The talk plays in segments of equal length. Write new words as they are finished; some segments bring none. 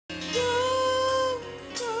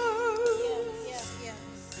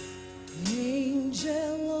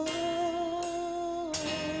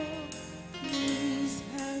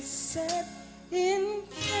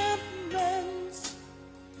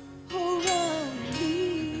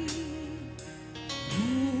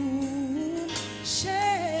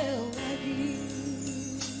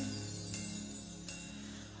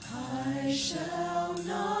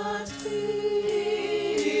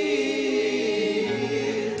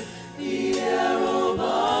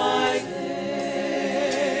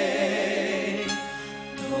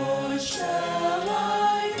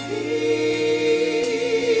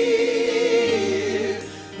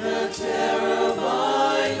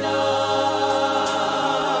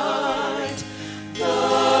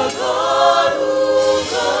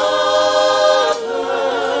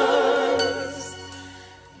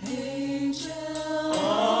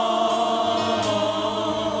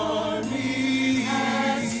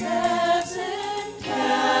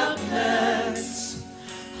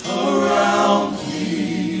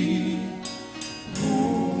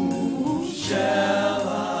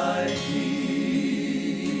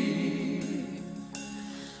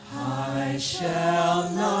shall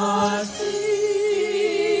not fear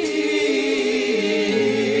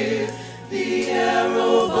the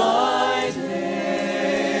arrow by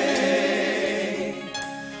day,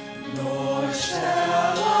 nor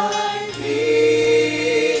shall I fear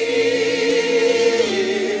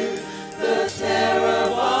the terror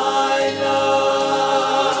by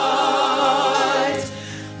night.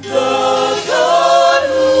 The God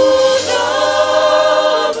who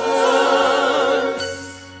governs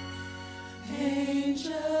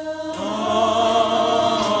angel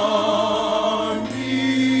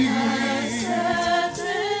armies set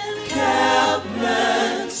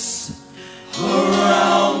encampments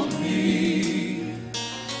around me.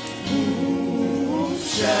 Whom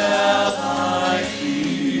shall I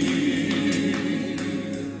fear?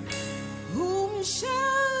 Whom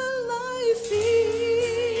shall I fear?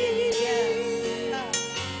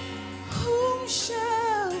 Whom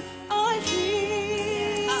shall I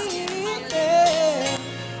fear?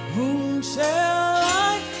 Whom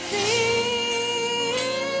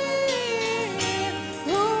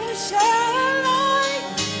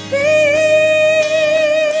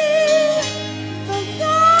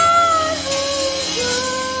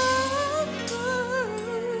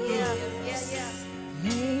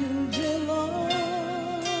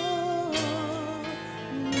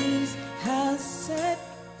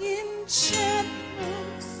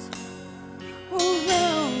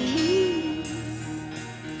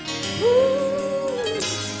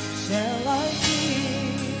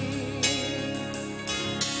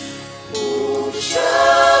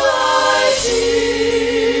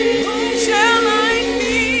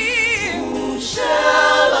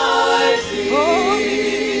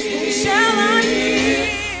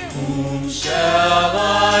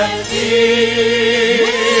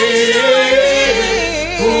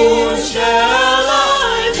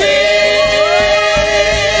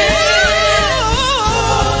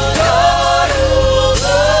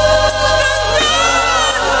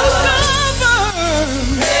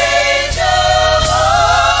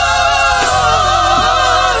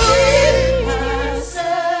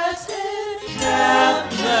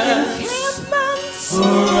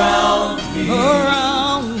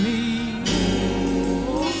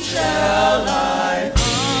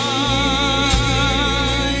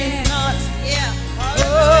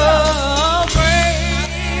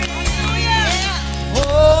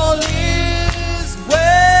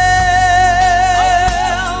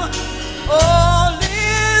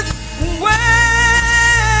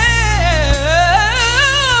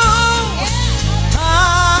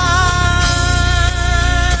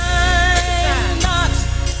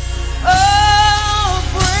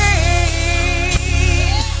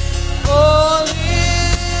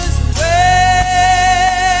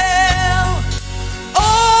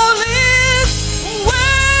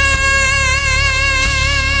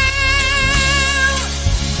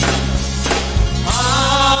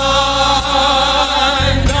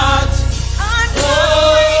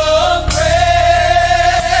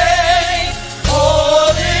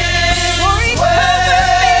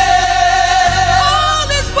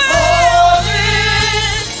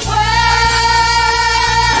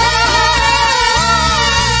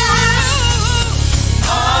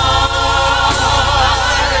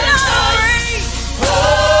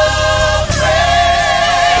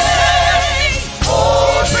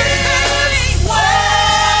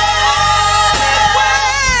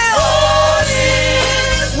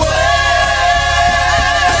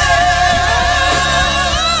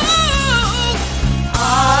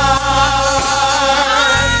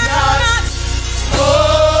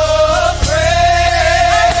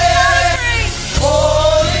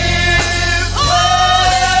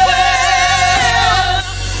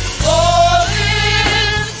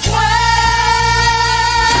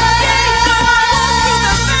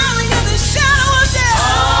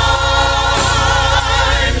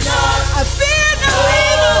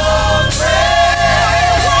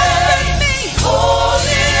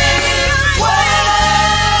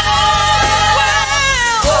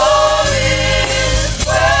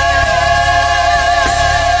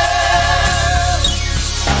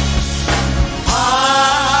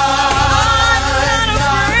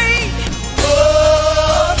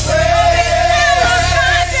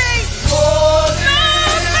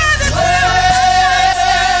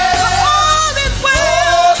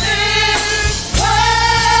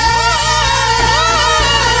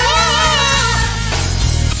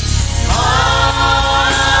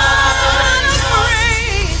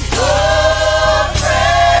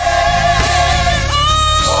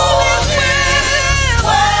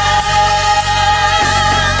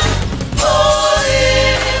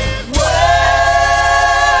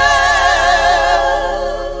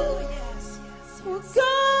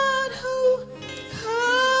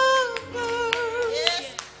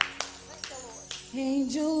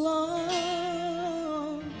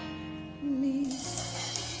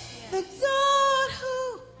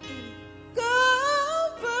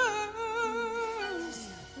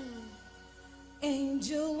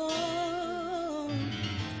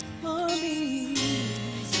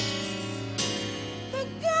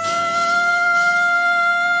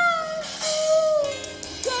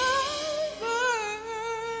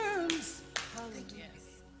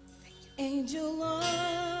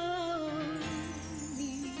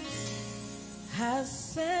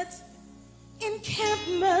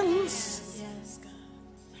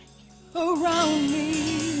around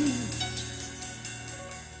me.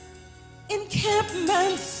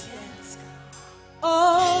 Encampments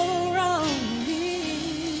all around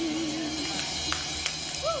me.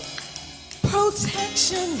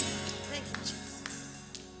 Protection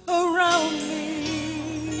around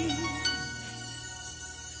me.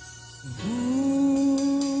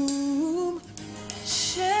 Whom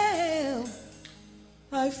shall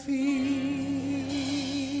I fear?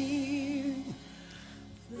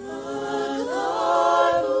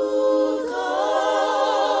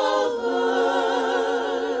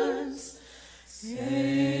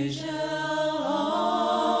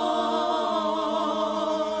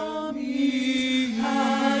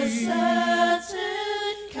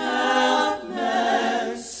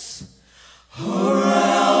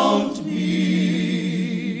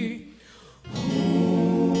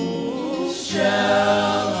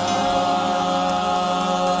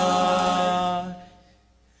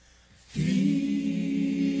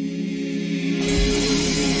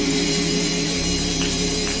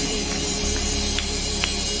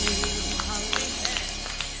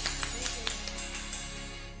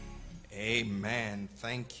 Amen.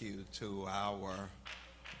 Thank you to our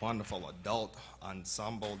wonderful adult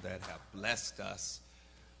ensemble that have blessed us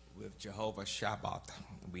with Jehovah Shabbat.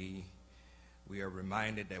 We are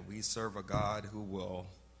reminded that we serve a God who will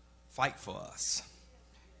fight for us.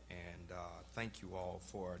 And thank you all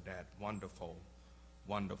for that wonderful,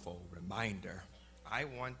 wonderful reminder. I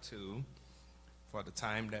want to, for the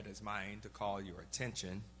time that is mine, to call your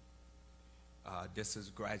attention. This is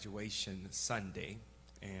graduation Sunday.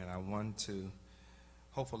 And I want to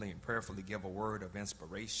hopefully and prayerfully give a word of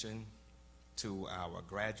inspiration to our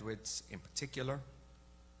graduates in particular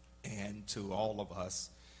and to all of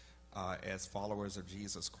us as followers of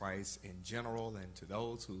Jesus Christ in general, and to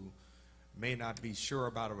those who may not be sure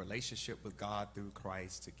about a relationship with God through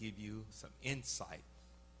Christ, to give you some insight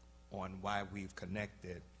on why we've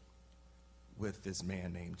connected with this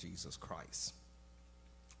man named Jesus Christ.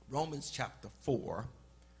 Romans chapter 4.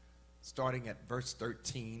 Starting at verse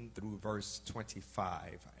 13 through verse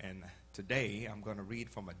 25. And today I'm going to read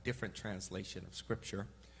from a different translation of Scripture.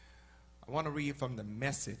 I want to read from the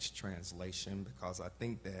Message translation because I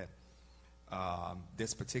think that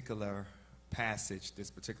this particular passage, this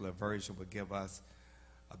particular version will give us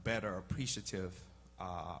a better appreciative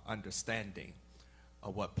understanding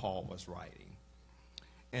of what Paul was writing.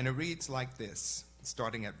 And it reads like this,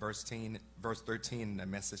 starting at verse 13 in the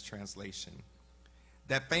Message translation.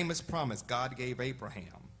 That famous promise God gave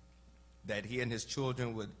Abraham that he and his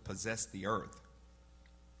children would possess the earth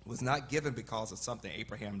was not given because of something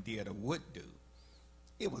Abraham did or would do.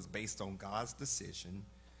 It was based on God's decision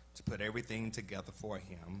to put everything together for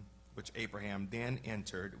him, which Abraham then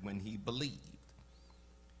entered when he believed.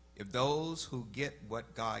 If those who get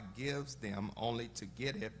what God gives them only to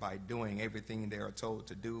get it by doing everything they are told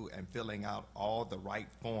to do and filling out all the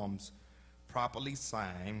right forms properly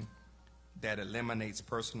signed, that eliminates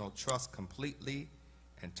personal trust completely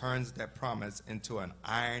and turns that promise into an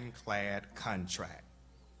ironclad contract.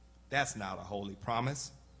 That's not a holy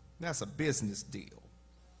promise. That's a business deal.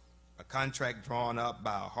 A contract drawn up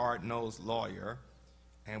by a hard-nosed lawyer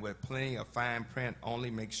and with plenty of fine print only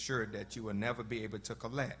makes sure that you will never be able to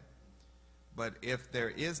collect. But if there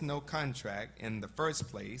is no contract in the first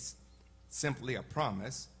place, simply a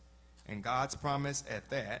promise, and God's promise at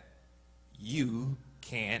that, you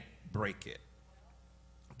can't break it.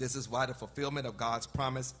 This is why the fulfillment of God's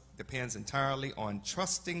promise depends entirely on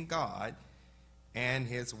trusting God and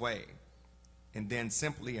his way, and then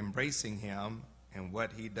simply embracing him and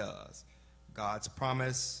what he does. God's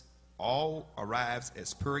promise all arrives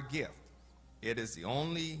as pure gift. It is the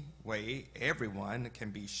only way everyone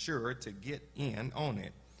can be sure to get in on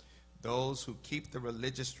it. Those who keep the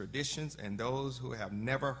religious traditions and those who have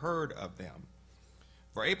never heard of them.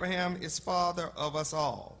 For Abraham is father of us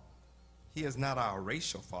all. He is not our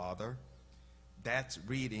racial father. That's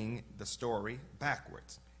reading the story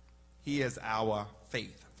backwards. He is our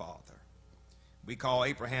faith father. We call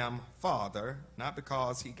Abraham father, not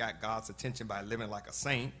because he got God's attention by living like a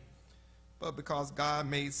saint, but because God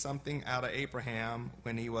made something out of Abraham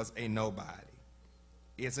when he was a nobody.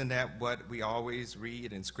 Isn't that what we always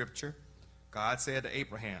read in Scripture? God said to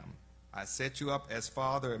Abraham, I set you up as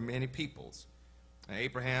father of many peoples. And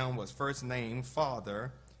Abraham was first named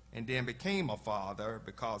father and then became a father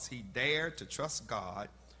because he dared to trust God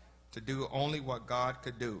to do only what God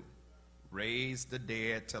could do, raise the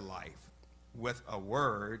dead to life, with a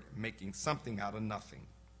word making something out of nothing.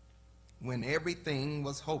 When everything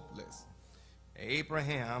was hopeless,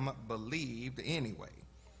 Abraham believed anyway,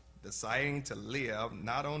 deciding to live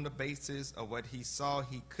not on the basis of what he saw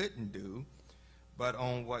he couldn't do, but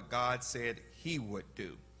on what God said he would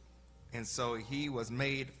do. And so he was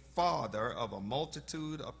made father of a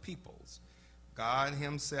multitude of peoples. God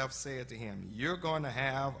himself said to him, "You're going to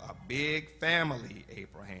have a big family,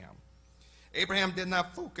 Abraham." Abraham did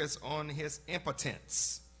not focus on his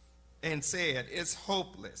impotence and said, "It's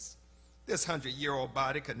hopeless. This 100-year-old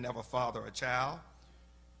body could never father a child."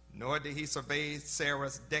 Nor did he survey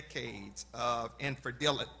Sarah's decades of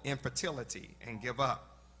infertility and give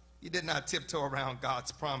up. He did not tiptoe around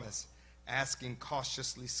God's promise, asking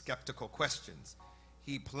cautiously skeptical questions.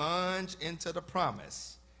 He plunged into the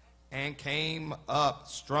promise and came up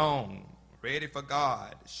strong, ready for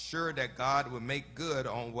God, sure that God would make good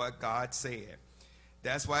on what God said.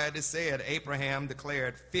 That's why it is said Abraham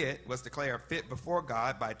was declared fit before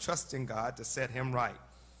God by trusting God to set him right.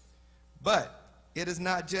 But it is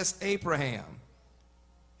not just Abraham.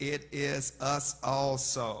 It is us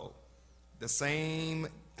also. The same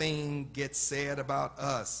thing gets said about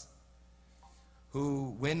us,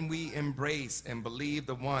 who, when we embrace and believe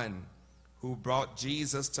the one who brought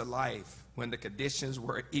Jesus to life when the conditions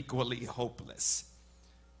were equally hopeless,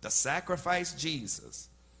 the sacrifice Jesus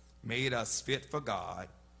made us fit for God,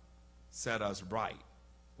 set us right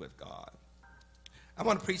with God. I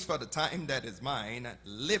want to preach for the time that is mine,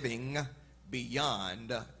 living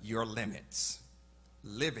beyond your limits.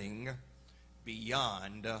 Living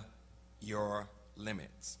beyond your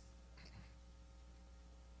limits.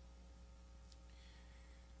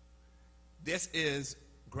 This is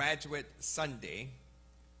Graduate Sunday,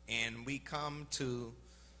 and we come to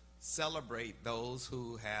celebrate those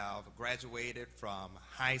who have graduated from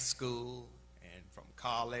high school and from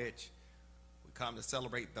college. We come to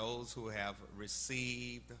celebrate those who have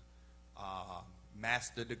received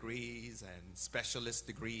master degrees and specialist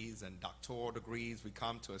degrees and doctoral degrees. We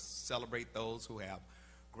come to celebrate those who have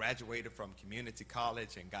graduated from community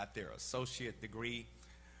college and got their associate degree.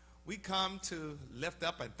 We come to lift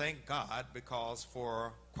up and thank God because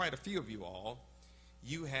for quite a few of you all,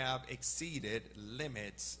 you have exceeded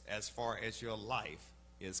limits as far as your life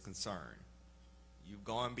is concerned. You've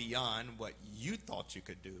gone beyond what you thought you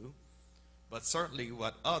could do, but certainly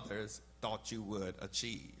what others thought you would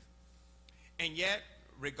achieve. And yet,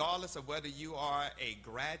 regardless of whether you are a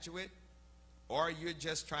graduate or you're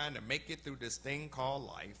just trying to make it through this thing called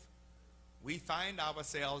life, we find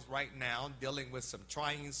ourselves right now dealing with some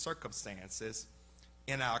trying circumstances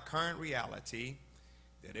in our current reality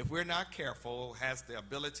that, if we're not careful, has the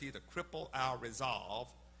ability to cripple our resolve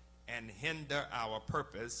and hinder our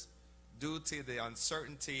purpose due to the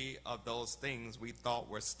uncertainty of those things we thought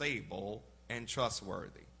were stable and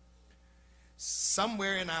trustworthy.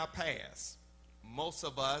 Somewhere in our past, most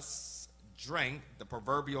of us drank the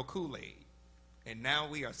proverbial Kool-Aid, and now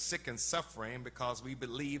we are sick and suffering because we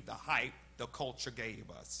believe the hype the culture gave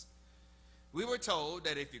us. We were told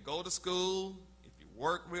that if you go to school, if you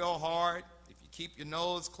work real hard, if you keep your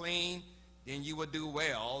nose clean, then you will do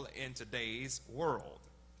well in today's world.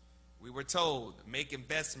 We were told make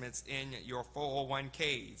investments in your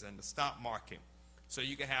 401ks and the stock market so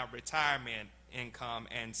you can have retirement income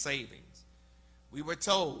and savings. We were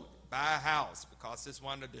told buy a house because it's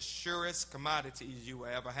one of the surest commodities you will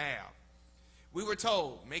ever have. We were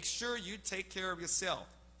told make sure you take care of yourself,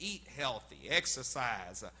 eat healthy,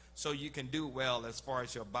 exercise, so you can do well as far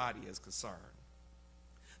as your body is concerned.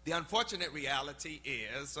 The unfortunate reality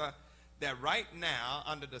is that right now,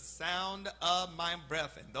 under the sound of my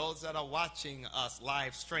breath, and those that are watching us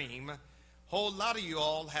live stream, a whole lot of you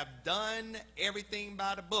all have done everything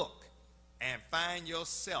by the book and find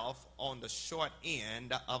yourself on the short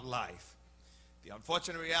end of life. The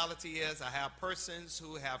unfortunate reality is I have persons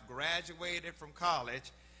who have graduated from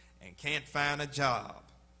college and can't find a job.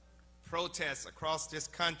 Protests across this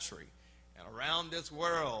country and around this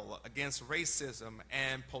world against racism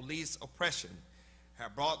and police oppression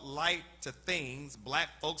have brought light to things black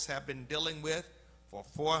folks have been dealing with for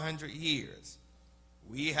 400 years.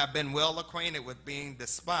 We have been well acquainted with being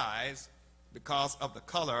despised because of the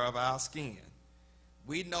color of our skin.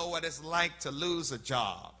 We know what it's like to lose a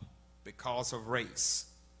job because of race.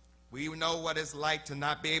 We know what it's like to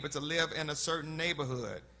not be able to live in a certain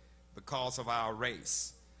neighborhood because of our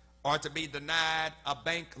race, or to be denied a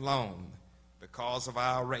bank loan because of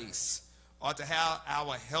our race, or to have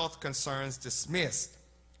our health concerns dismissed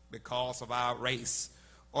because of our race,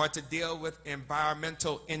 or to deal with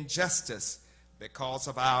environmental injustice because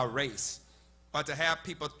of our race, or to have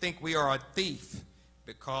people think we are a thief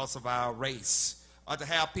because of our race, or to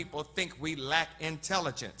have people think we lack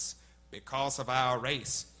intelligence because of our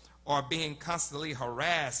race, or being constantly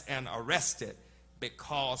harassed and arrested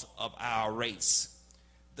because of our race.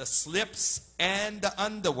 The slips and the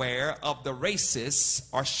underwear of the racists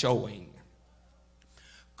are showing.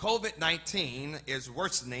 COVID-19 is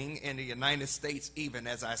worsening in the United States even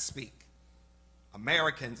as I speak.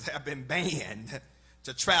 Americans have been banned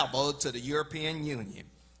to travel to the European Union.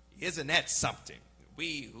 Isn't that something?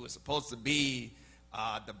 We, who are supposed to be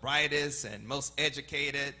the brightest and most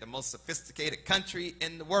educated, the most sophisticated country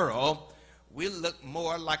in the world, we look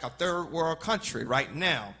more like a third world country right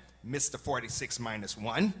now, Mr.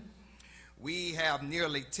 46-1. We have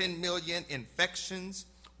nearly 10 million infections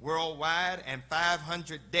worldwide and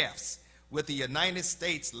 500 deaths, with the United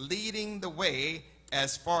States leading the way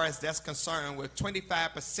as far as that's concerned, with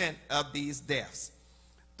 25% of these deaths.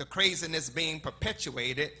 The craziness being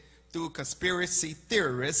perpetuated through conspiracy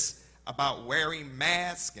theorists about wearing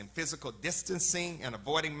masks and physical distancing and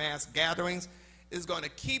avoiding mass gatherings is going to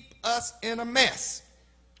keep us in a mess.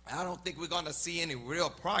 I don't think we're going to see any real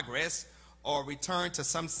progress or return to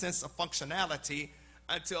some sense of functionality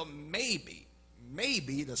until maybe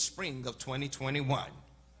the spring of 2021.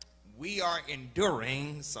 We are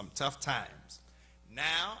enduring some tough times.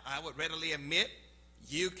 Now, I would readily admit,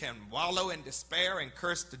 you can wallow in despair and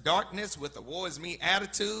curse the darkness with a woe is me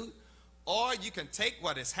attitude, or you can take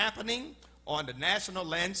what is happening on the national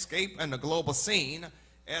landscape and the global scene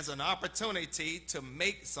as an opportunity to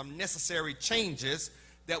make some necessary changes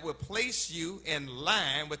that will place you in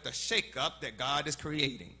line with the shakeup that God is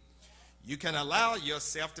creating. You can allow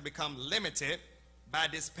yourself to become limited by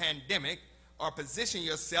this pandemic or position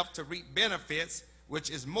yourself to reap benefits, which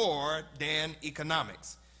is more than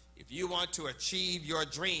economics. If you want to achieve your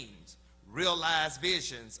dreams, realize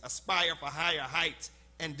visions, aspire for higher heights,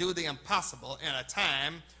 and do the impossible in a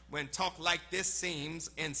time when talk like this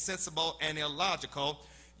seems insensible and illogical,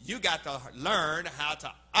 you got to learn how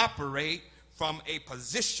to operate from a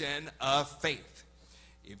position of faith.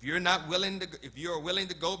 If you're willing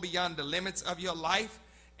to go beyond the limits of your life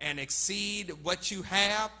and exceed what you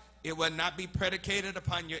have, it will not be predicated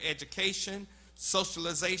upon your education,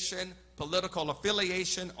 socialization, political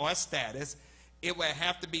affiliation, or status. It will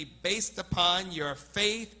have to be based upon your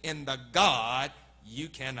faith in the God you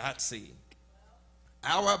cannot see.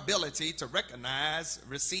 Our ability to recognize,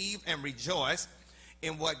 receive, and rejoice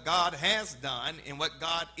in what God has done, in what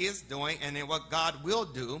God is doing, and in what God will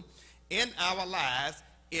do in our lives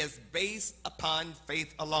is based upon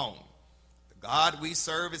faith alone. The God we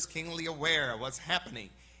serve is keenly aware of what's happening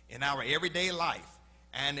in our everyday life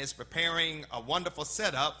and is preparing a wonderful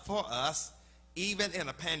setup for us, even in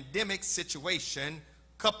a pandemic situation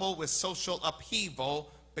coupled with social upheaval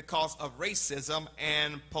because of racism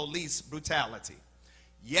and police brutality.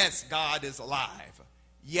 Yes, God is alive.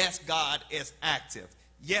 Yes, God is active.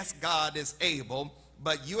 Yes, God is able,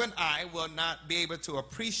 but you and I will not be able to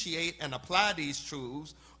appreciate and apply these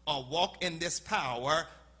truths or walk in this power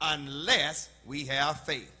unless we have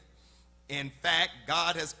faith. In fact,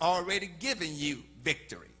 God has already given you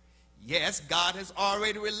victory. Yes, God has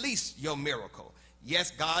already released your miracle.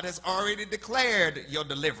 Yes, God has already declared your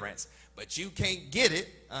deliverance, but you can't get it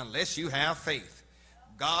unless you have faith.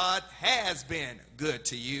 God has been good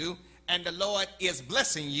to you, and the Lord is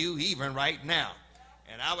blessing you even right now.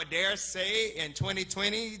 And I would dare say in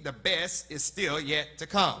 2020, the best is still yet to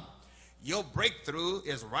come. Your breakthrough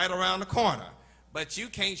is right around the corner, but you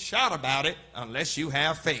can't shout about it unless you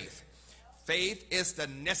have faith. Faith is the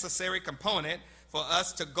necessary component for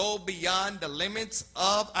us to go beyond the limits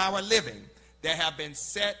of our living that have been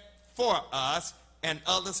set for us and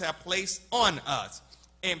others have placed on us.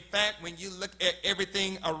 In fact, when you look at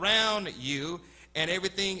everything around you and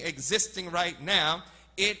everything existing right now,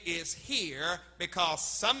 it is here because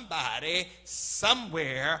somebody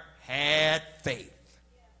somewhere had faith.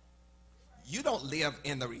 You don't live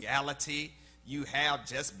in the reality you have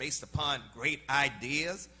just based upon great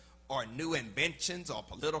ideas or new inventions or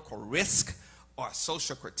political risk or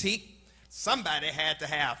social critique. Somebody had to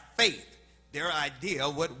have faith their idea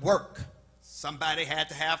would work. Somebody had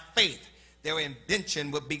to have faith their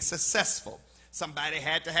invention would be successful. Somebody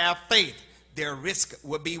had to have faith their risk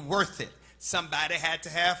would be worth it. Somebody had to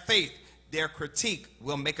have faith their critique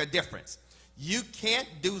will make a difference. You can't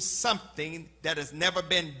do something that has never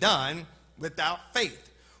been done without faith,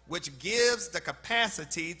 which gives the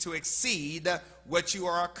capacity to exceed what you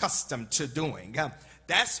are accustomed to doing.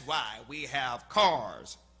 That's why we have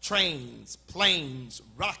cars, trains, planes,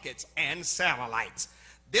 rockets, and satellites.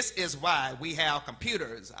 This is why we have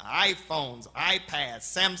computers, iPhones, iPads,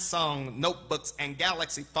 Samsung notebooks, and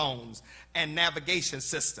Galaxy phones, and navigation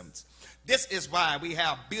systems. This is why we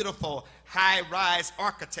have beautiful high-rise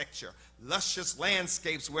architecture, luscious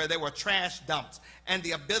landscapes where there were trash dumps, and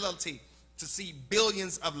the ability to see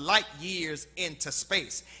billions of light years into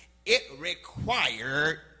space. It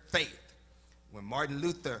required faith. When Martin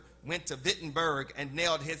Luther went to Wittenberg and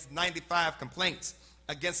nailed his 95 complaints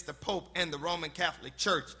against the Pope and the Roman Catholic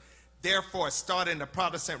Church, therefore starting the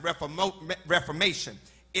Protestant Reformation,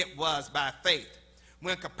 it was by faith.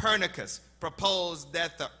 When Copernicus proposed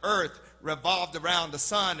that the earth revolved around the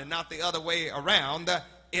sun and not the other way around,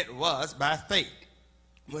 it was by faith.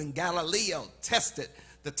 When Galileo tested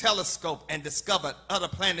the telescope and discovered other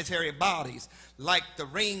planetary bodies like the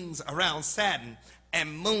rings around Saturn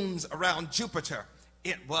and moons around Jupiter,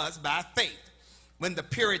 it was by faith. When the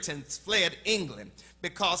Puritans fled England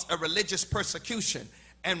because of religious persecution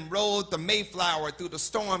and rowed the Mayflower through the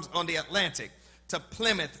storms on the Atlantic to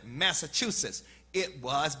Plymouth, Massachusetts, it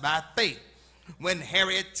was by faith. When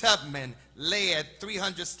Harriet Tubman led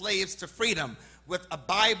 300 slaves to freedom with a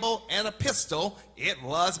Bible and a pistol, it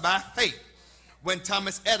was by faith. When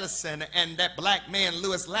Thomas Edison and that black man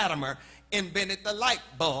Lewis Latimer invented the light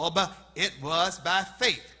bulb, it was by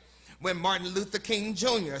faith. When Martin Luther King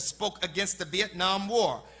Jr. spoke against the Vietnam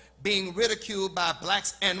War, being ridiculed by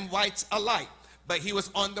blacks and whites alike, but he was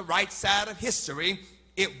on the right side of history,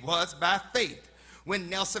 it was by faith. When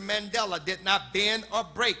Nelson Mandela did not bend or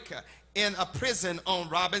break in a prison on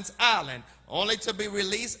Robben Island, only to be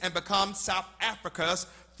released and become South Africa's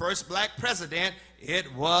first black president,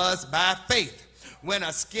 it was by faith. When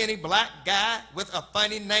a skinny black guy with a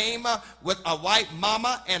funny name, with a white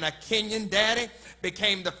mama and a Kenyan daddy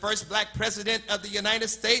became the first black president of the United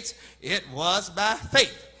States, it was by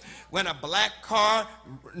faith. When a black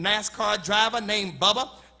NASCAR driver named Bubba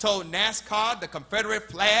told NASCAR the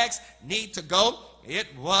Confederate flags need to go, it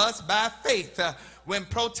was by faith. When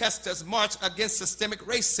protesters marched against systemic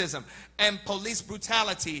racism and police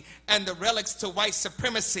brutality and the relics to white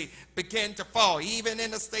supremacy began to fall, even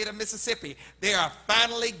in the state of Mississippi, they are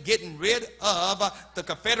finally getting rid of the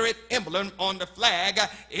Confederate emblem on the flag.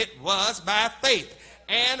 It was by faith.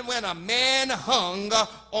 And when a man hung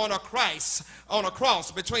on a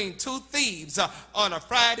cross between two thieves on a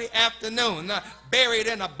Friday afternoon, buried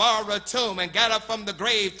in a borrowed tomb, and got up from the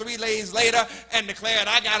grave 3 days later and declared,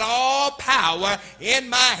 "I got all power in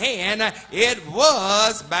my hand," it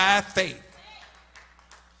was by faith.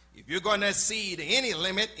 If you're going to exceed any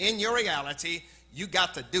limit in your reality, you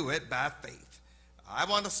got to do it by faith. I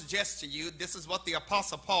want to suggest to you this is what the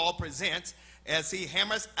Apostle Paul presents as he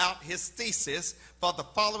hammers out his thesis for the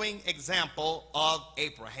following example of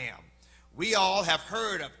Abraham. We all have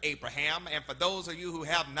heard of Abraham, and for those of you who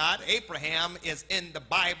have not, Abraham is in the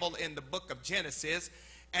Bible in the book of Genesis,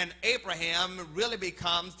 and Abraham really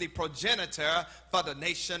becomes the progenitor for the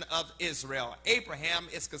nation of Israel. Abraham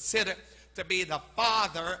is considered to be the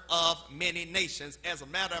father of many nations. As a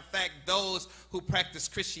matter of fact, those who practice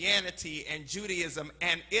Christianity and Judaism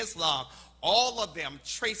and Islam, all of them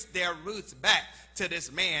trace their roots back to this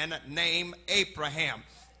man named Abraham.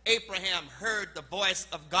 Abraham heard the voice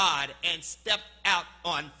of God and stepped out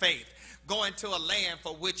on faith, going to a land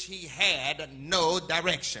for which he had no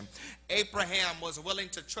direction. Abraham was willing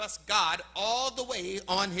to trust God all the way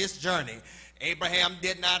on his journey. Abraham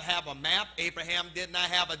did not have a map. Abraham did not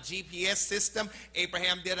have a GPS system.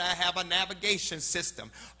 Abraham did not have a navigation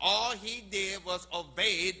system. All he did was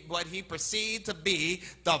obey what he perceived to be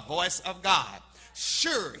the voice of God.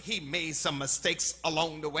 Sure, he made some mistakes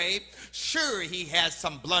along the way. Sure, he had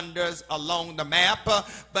some blunders along the map.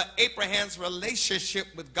 But Abraham's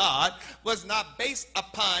relationship with God was not based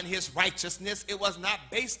upon his righteousness. It was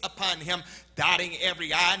not based upon him dotting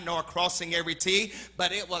every I nor crossing every T.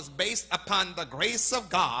 But it was based upon the grace of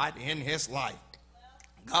God in his life.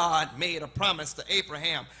 God made a promise to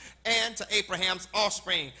Abraham and to Abraham's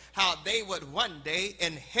offspring how they would one day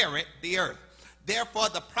inherit the earth. Therefore,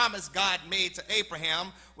 the promise God made to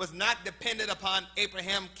Abraham was not dependent upon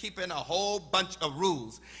Abraham keeping a whole bunch of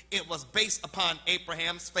rules. It was based upon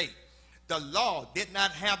Abraham's faith. The law did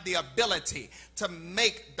not have the ability to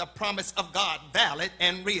make the promise of God valid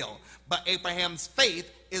and real, but Abraham's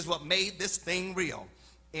faith is what made this thing real.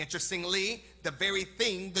 Interestingly, the very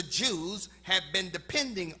thing the Jews had been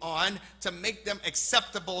depending on to make them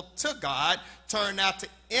acceptable to God turned out to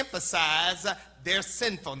emphasize their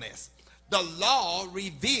sinfulness. The law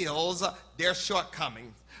reveals their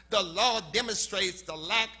shortcomings. The law demonstrates the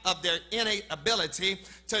lack of their innate ability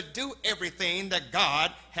to do everything that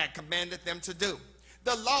God had commanded them to do.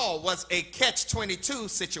 The law was a catch-22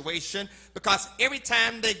 situation because every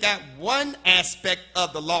time they got one aspect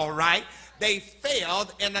of the law right, they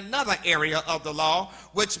failed in another area of the law,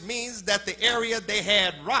 which means that the area they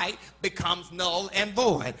had right becomes null and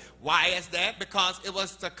void. Why is that? Because it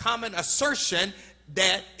was the common assertion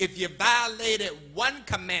that if you violated one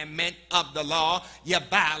commandment of the law, you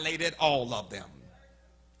violated all of them.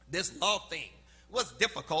 This law thing was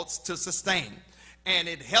difficult to sustain, and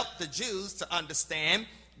it helped the Jews to understand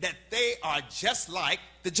that they are just like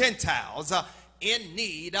the Gentiles, in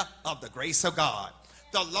need of the grace of God.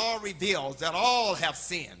 The law reveals that all have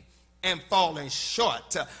sinned and fallen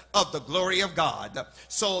short of the glory of God.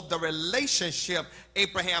 So the relationship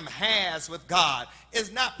Abraham has with God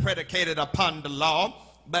is not predicated upon the law,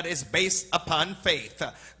 but is based upon faith.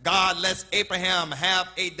 God lets Abraham have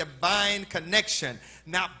a divine connection,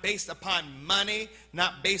 not based upon money,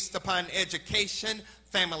 not based upon education,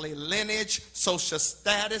 family lineage, social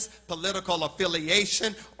status, political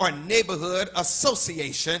affiliation, or neighborhood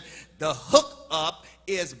association. The hookup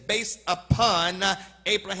is based upon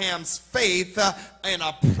Abraham's faith in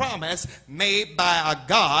a promise made by a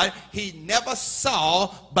God he never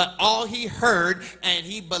saw, but all he heard, and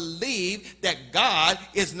he believed that God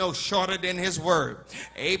is no shorter than his word.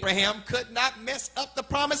 Abraham could not mess up the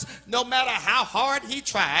promise no matter how hard he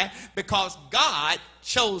tried, because God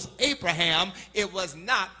chose Abraham. It was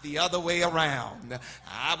not the other way around.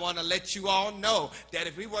 I want to let you all know that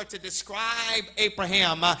if we were to describe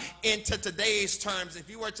Abraham into today's terms, if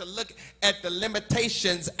you were to look at the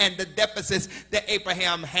limitations and the deficits that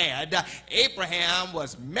Abraham had, Abraham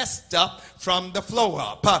was messed up from the flow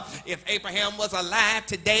up. If Abraham was alive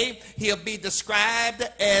today, he'll be described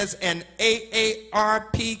as an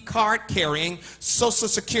AARP card carrying, Social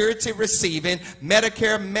Security receiving,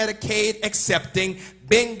 Medicare, Medicaid accepting,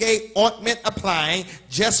 Bengay ointment applying,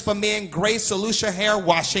 Just for Men gray solution hair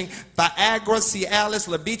washing, Viagra, Cialis,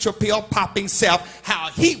 Levitra pill popping self, how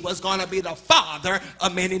he was going to be the father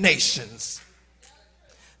of many nations.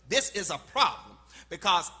 This is a problem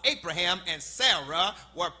because Abraham and Sarah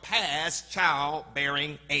were past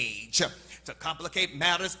childbearing age. To complicate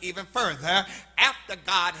matters even further, after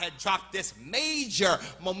God had dropped this major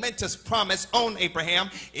momentous promise on Abraham,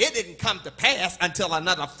 it didn't come to pass until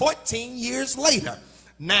another 14 years later.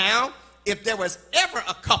 Now, if there was ever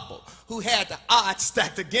a couple who had the odds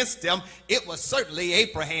stacked against them, it was certainly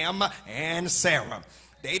Abraham and Sarah.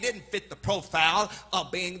 They didn't fit the profile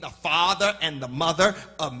of being the father and the mother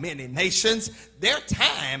of many nations. Their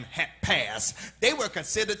time had passed. They were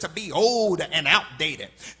considered to be old and outdated.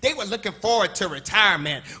 They were looking forward to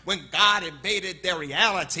retirement when God invaded their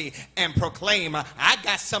reality and proclaimed, I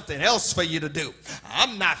got something else for you to do.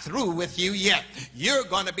 I'm not through with you yet. You're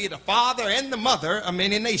going to be the father and the mother of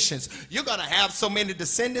many nations. You're going to have so many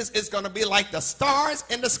descendants, it's going to be like the stars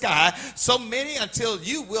in the sky, so many until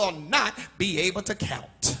you will not be able to count.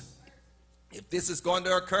 If this is going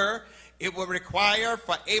to occur, it will require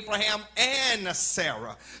for Abraham and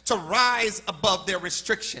Sarah to rise above their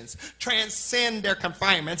restrictions, transcend their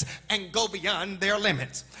confinements, and go beyond their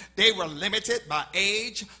limits. They were limited by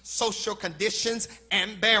age, social conditions,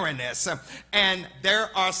 and barrenness. And there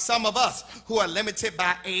are some of us who are limited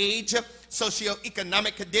by age,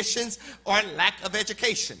 socioeconomic conditions, or lack of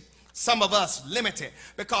education. Some of us limited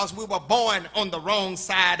because we were born on the wrong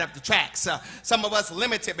side of the tracks. Some of us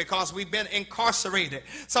limited because we've been incarcerated.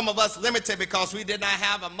 Some of us limited because we did not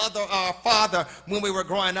have a mother or a father when we were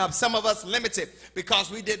growing up. Some of us limited because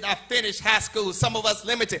we did not finish high school. Some of us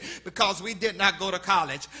limited because we did not go to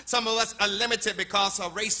college. Some of us are limited because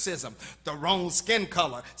of racism, the wrong skin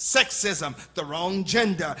color, sexism, the wrong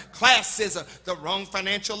gender, classism, the wrong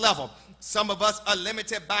financial level. Some of us are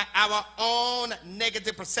limited by our own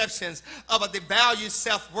negative perceptions of a devalued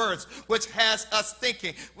self-worth, which has us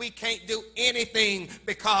thinking we can't do anything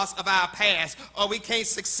because of our past, or we can't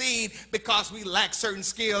succeed because we lack certain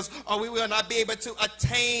skills, or we will not be able to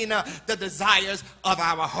attain the desires of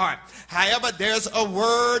our heart. However, there's a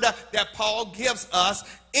word that Paul gives us,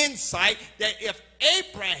 insight, that if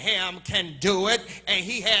Abraham can do it and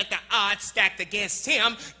he had the odds stacked against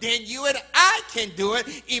him, then you and I can do it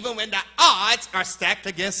even when the odds are stacked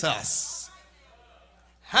against us.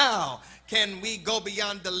 How can we go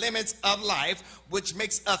beyond the limits of life, which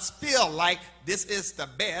makes us feel like this is the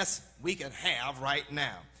best we can have right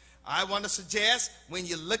now? I want to suggest, when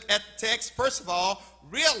you look at the text, first of all,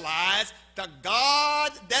 realize the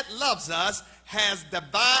God that loves us has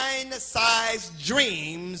divine-sized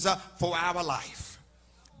dreams for our life.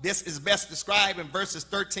 This is best described in verses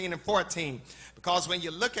 13 and 14, because when you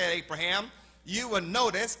look at Abraham, you will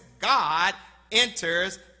notice God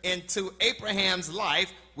enters into Abraham's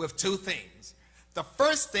life with two things. The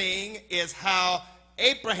first thing is how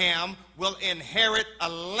Abraham will inherit a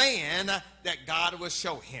land that God will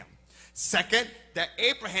show him. Second, that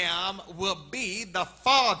Abraham will be the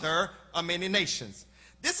father of many nations.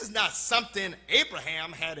 This is not something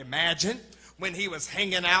Abraham had imagined. when he was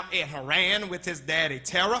hanging out in Haran with his daddy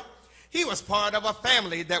Terah. He was part of a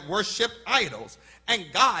family that worshiped idols, and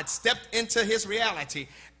God stepped into his reality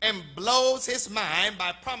and blows his mind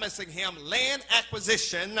by promising him land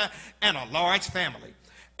acquisition and a large family.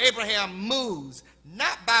 Abraham moves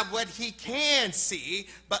not by what he can see,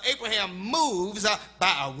 but Abraham moves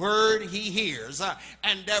by a word he hears.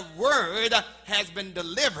 And that word has been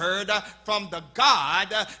delivered from the God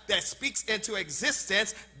that speaks into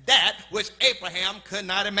existence that which Abraham could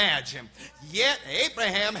not imagine. Yet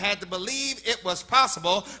Abraham had to believe it was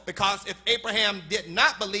possible, because if Abraham did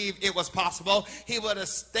not believe it was possible, he would have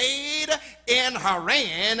stayed in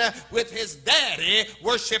Haran with his daddy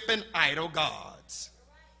worshiping idol gods.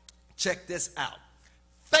 Check this out.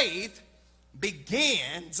 Faith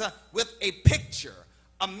begins with a picture,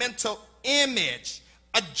 a mental image,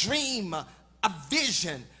 a dream, a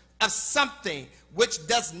vision of something which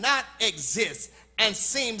does not exist and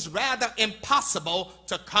seems rather impossible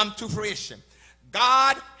to come to fruition.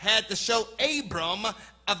 God had to show Abram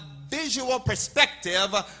a visual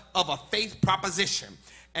perspective of a faith proposition.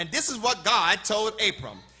 And this is what God told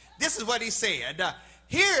Abram. This is what he said.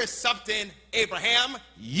 Here's something, Abraham,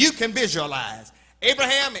 you can visualize.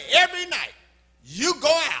 Abraham, every night you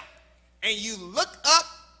go out and you look up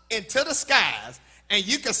into the skies and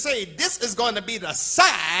you can say, this is going to be the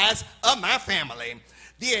size of my family.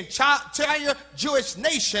 The entire Jewish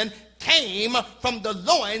nation came from the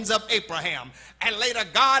loins of Abraham. And later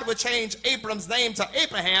God would change Abram's name to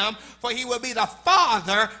Abraham, for he would be the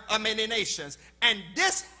father of many nations. And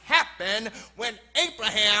this happened when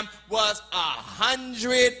Abraham was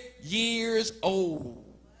 100 years old.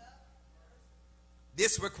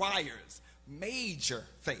 This requires major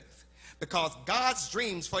faith, because God's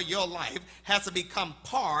dreams for your life has to become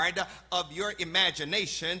part of your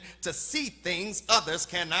imagination to see things others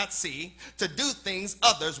cannot see, to do things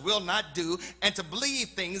others will not do, and to believe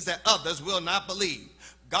things that others will not believe.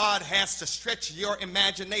 God has to stretch your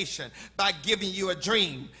imagination by giving you a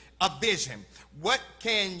dream, a vision. What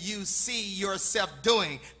can you see yourself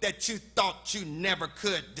doing that you thought you never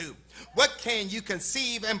could do? What can you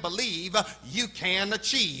conceive and believe you can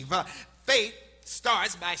achieve? Faith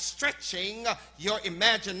starts by stretching your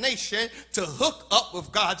imagination to hook up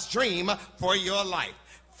with God's dream for your life.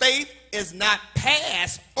 Faith is not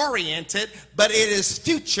past oriented, but it is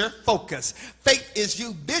future focused. Faith is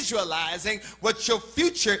you visualizing what your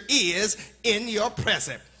future is in your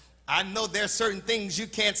present. I know there's certain things you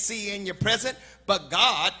can't see in your present, but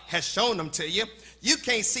God has shown them to you. You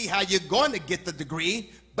can't see how you're going to get the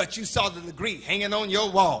degree, but you saw the degree hanging on your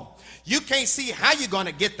wall. You can't see how you're going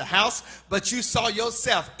to get the house, but you saw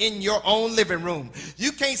yourself in your own living room.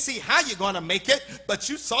 You can't see how you're going to make it, but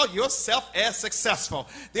you saw yourself as successful.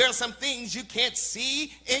 There are some things you can't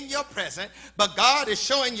see in your present, but God is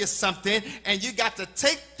showing you something, and you got to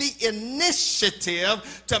take the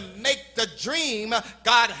initiative to make the dream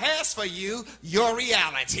God has for you your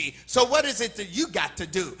reality. So what is it that you got to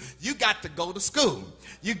do? You got to go to school.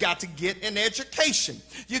 You got to get an education.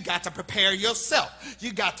 You got to prepare yourself.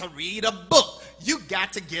 You got to read a book. You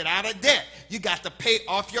got to get out of debt. You got to pay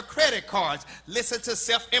off your credit cards. Listen to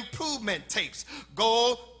self-improvement tapes.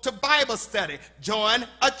 Go to Bible study. Join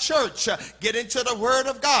a church. Get into the Word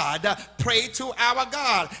of God. Pray to our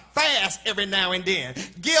God. Fast every now and then.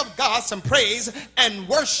 Give God some praise and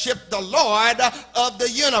worship the Lord of the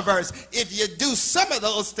universe. If you do some of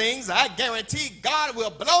those things, I guarantee God will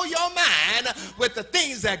blow your mind with the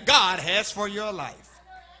things that God has for your life.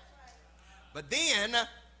 But then,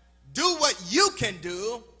 do what you can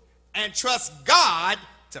do and trust God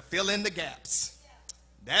to fill in the gaps.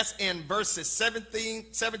 That's in verses 17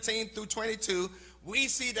 through 22. We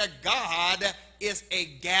see that God is a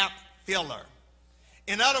gap filler.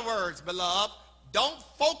 In other words, beloved, don't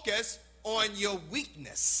focus on your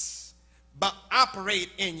weakness, but operate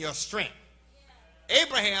in your strength.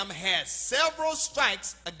 Abraham had several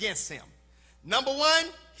strikes against him. Number one,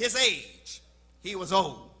 his age. He was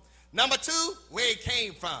old. Number two, where he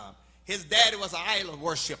came from. His daddy was an idol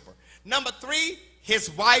worshiper. Number three, his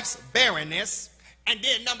wife's barrenness. And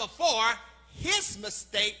then number four, his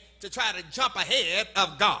mistake to try to jump ahead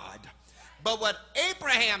of God. But what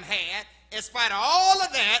Abraham had, in spite of all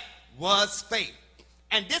of that, was faith.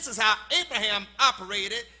 And this is how Abraham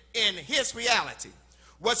operated in his reality.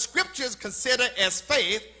 What scriptures consider as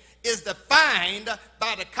faith is defined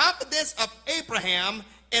by the confidence of Abraham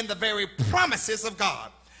in the very promises of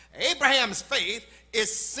God. Abraham's faith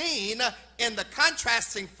is seen in the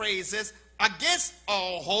contrasting phrases against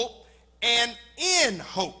all hope and in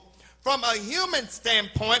hope. From a human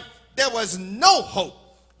standpoint, there was no hope.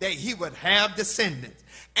 that he would have descendants.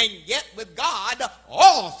 And yet with God,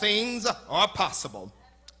 all things are possible.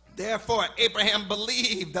 Therefore, Abraham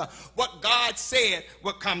believed what God said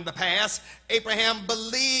would come to pass. Abraham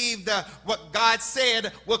believed what God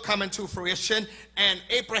said would come into fruition. And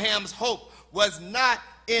Abraham's hope was not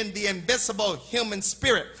in the invincible human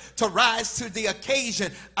spirit to rise to the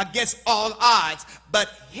occasion against all odds, but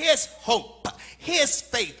his hope, his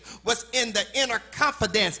faith was in the inner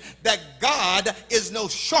confidence that God is no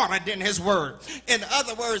shorter than his word. In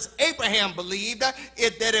other words, Abraham believed that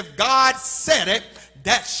if God said it,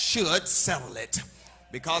 that should settle it.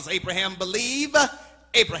 Because Abraham believed,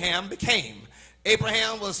 Abraham became.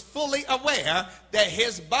 Abraham was fully aware that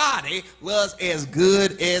his body was as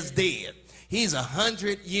good as dead. He's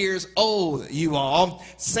 100 years old, you all.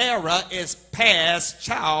 Sarah is past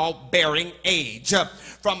childbearing age.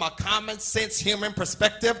 From a common sense human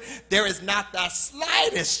perspective, there is not the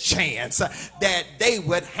slightest chance that they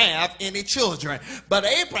would have any children. But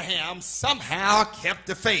Abraham somehow kept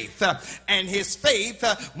the faith, and his faith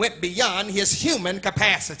went beyond his human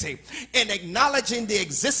capacity. In acknowledging the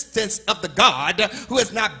existence of the God who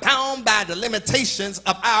is not bound by the limitations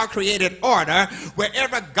of our created order,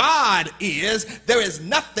 wherever God is, there is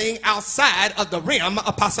nothing outside of the realm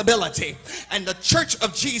of possibility. And the Church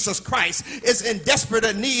of Jesus Christ is in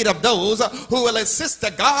desperate need of those who will insist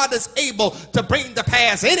that God is able to bring to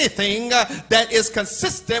pass anything that is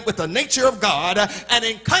consistent with the nature of God and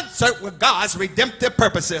in concert with God's redemptive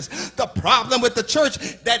purposes. The problem with the church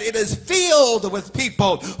that it is filled with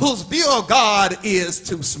people whose view of God is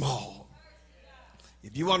too small.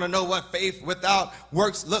 If you want to know what faith without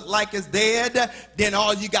works look like is dead, then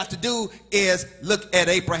all you got to do is look at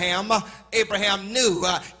Abraham. Abraham knew,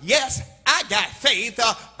 yes, I got faith,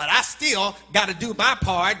 but I still got to do my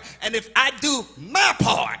part. And if I do my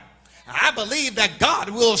part, I believe that God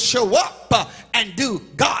will show up and do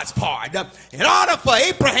God's part. In order for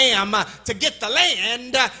Abraham to get the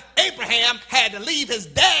land, Abraham had to leave his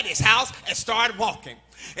daddy's house and start walking.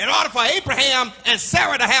 In order for Abraham and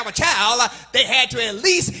Sarah to have a child, they had to at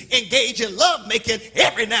least engage in lovemaking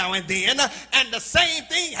every now and then. And the same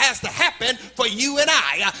thing has to happen for you and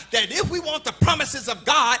I. That if we want the promises of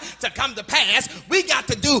God to come to pass, we got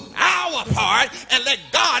to do our part and let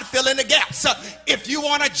God fill in the gaps. If you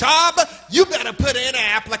want a job, you better put in an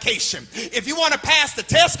application. If you want to pass the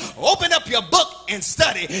test, open up your book and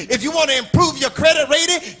study. If you want to improve your credit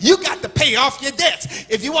rating, you got to pay off your debts.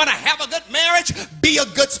 If you want to have a good marriage, be a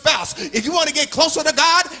good spouse. If you want to get closer to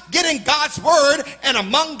God, get in God's word and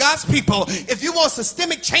among God's people. If you want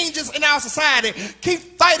systemic changes in our society, keep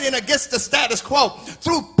fighting against the status quo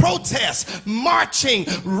through protest, marching,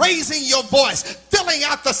 raising your voice, filling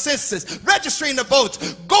out the census, registering the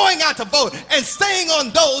votes, going out to vote, and staying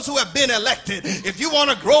on those who have been elected. If you want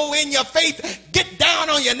to grow in your faith, get down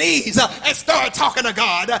on your knees and start talking to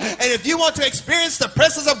God. And if you want to experience the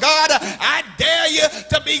presence of God, I dare you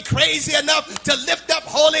to be crazy enough to lift up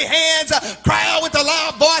holy hands, cry out with a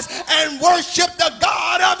loud voice, and worship the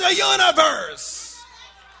God of the universe.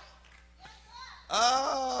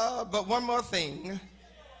 But one more thing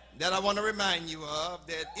that I want to remind you of,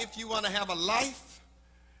 that if you want to have a life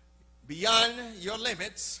beyond your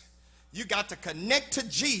limits, you got to connect to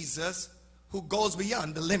Jesus, who goes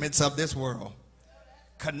beyond the limits of this world.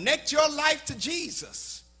 Connect your life to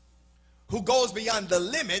Jesus, who goes beyond the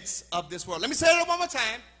limits of this world. Let me say that one more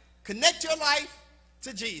time. Connect your life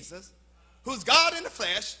to Jesus, who's God in the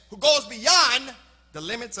flesh, who goes beyond the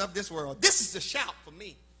limits of this world. This is the shout for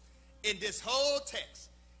me in this whole text.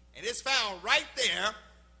 And it's found right there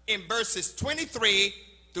in verses 23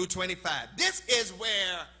 through 25. This is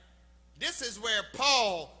where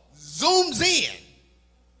Paul zooms in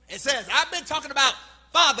and says, I've been talking about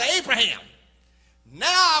Father Abraham. Now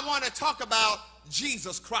I want to talk about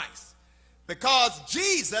Jesus Christ, because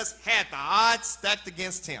Jesus had the odds stacked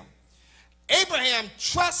against him. Abraham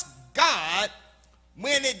trusts God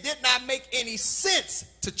when it did not make any sense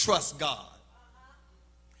to trust God.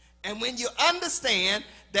 And when you understand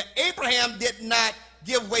that Abraham did not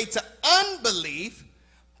give way to unbelief,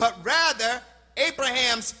 but rather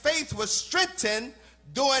Abraham's faith was strengthened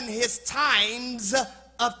during his times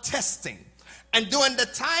of testing. And during the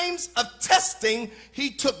times of testing, he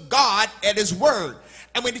took God at his word.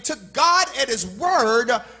 And when he took God at his word,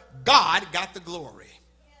 God got the glory.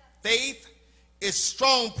 Faith is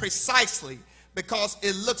strong precisely because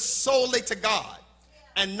it looks solely to God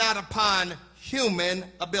and not upon human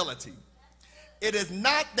ability. It is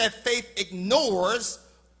not that faith ignores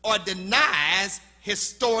or denies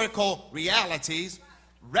historical realities.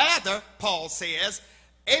 Rather, Paul says,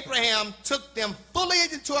 Abraham took them fully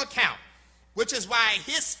into account, which is why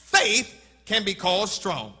his faith can be called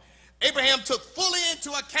strong. Abraham took fully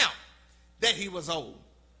into account that he was old.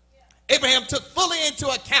 Abraham took fully into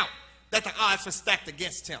account that the odds were stacked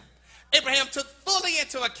against him. Abraham took fully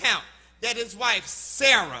into account that his wife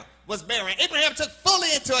Sarah was barren. Abraham took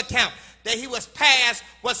fully into account that he was past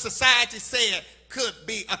what society said could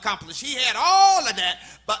be accomplished. He had all of that,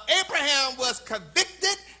 but Abraham was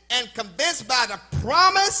convicted and convinced by the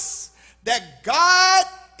promise that God,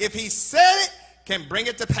 if he said it, can bring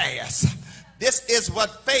it to pass. This is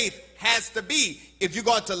what faith has to be if you're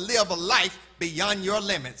going to live a life beyond your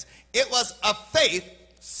limits. It was a faith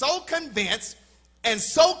so convinced and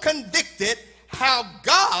so convicted how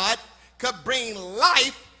God could bring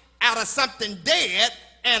life out of something dead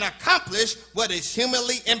and accomplish what is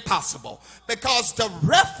humanly impossible. Because the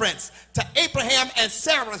reference to Abraham and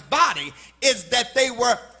Sarah's body is that they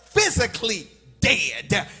were physically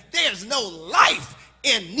dead. There's no life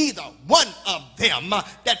in neither one of them.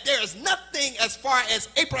 That there is nothing as far as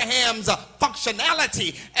Abraham's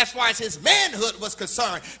functionality, as far as his manhood was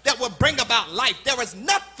concerned, that would bring about life. There was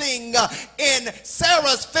nothing in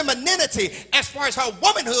Sarah's femininity, as far as her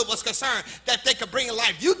womanhood was concerned, that they could bring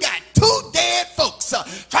life. You got two dead folks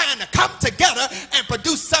trying to come together and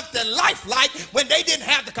produce something lifelike when they didn't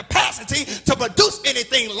have the capacity to produce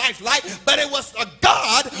anything lifelike, but it was a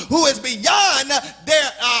God who is beyond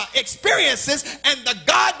their experiences, and the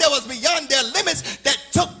God that was beyond their limits, that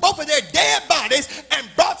took both of their dead bodies and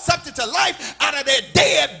brought something to life out of their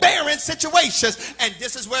dead, barren situations. And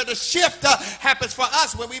this is where the shift happens for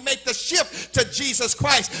us, when we make the shift to Jesus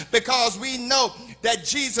Christ, because we know that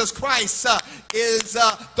Jesus Christ is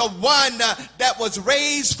the one that was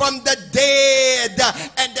raised from the dead,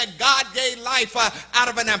 and that God gave life out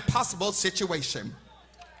of an impossible situation.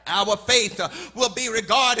 Our faith will be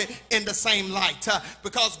regarded in the same light,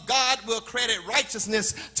 because God will credit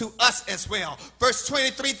righteousness to us as well. Verse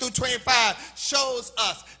 23 through 25 shows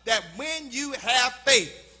us that when you have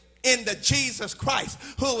faith in the Jesus Christ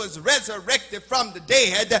who was resurrected from the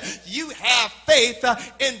dead, you have faith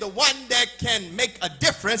in the one that can make a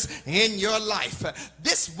difference in your life.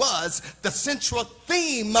 This was the central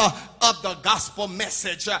theme of the gospel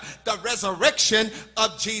message, the resurrection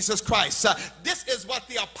of Jesus Christ. This is what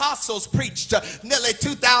the apostles preached nearly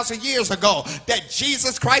 2,000 years ago, that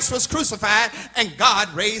Jesus Christ was crucified and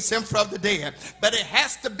God raised him from the dead. But it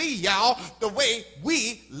has to be, y'all, the way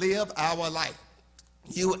we live our life.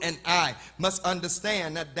 You and I must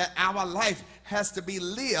understand that our life has to be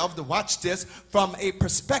lived, watch this, from a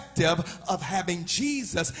perspective of having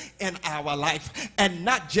Jesus in our life. And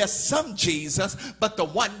not just some Jesus, but the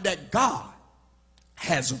one that God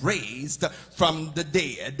has raised from the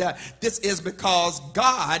dead. This is because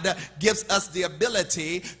God gives us the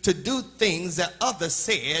ability to do things that others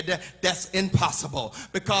said that's impossible.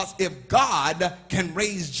 Because if God can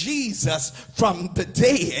raise Jesus from the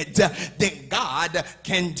dead, then God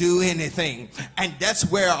can do anything. And that's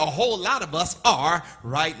where a whole lot of us are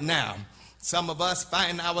right now. Some of us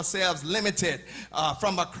find ourselves limited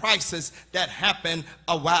from a crisis that happened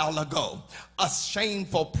a while ago. A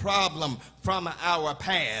shameful problem from our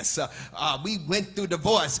past. We went through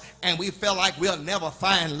divorce and we feel like we'll never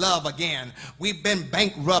find love again. We've been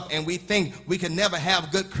bankrupt and we think we can never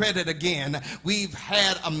have good credit again. We've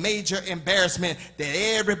had a major embarrassment that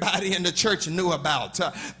everybody in the church knew about.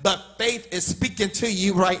 But faith is speaking to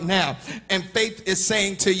you right now. And faith is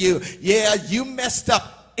saying to you, yeah, you messed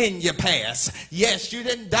up in your past. Yes, you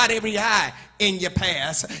didn't dot every I in your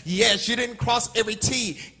past. Yes, you didn't cross every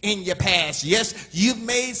T in your past. Yes, you've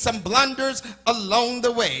made some blunders along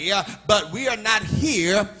the way, but we are not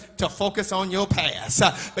here to focus on your past,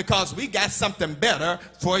 because we got something better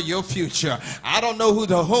for your future. I don't know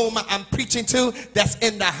whom I'm preaching to that's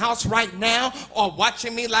in the house right now or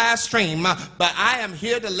watching me live stream, but I am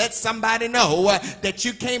here to let somebody know that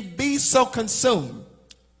you can't be so consumed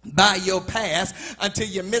by your past until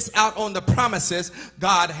you miss out on the promises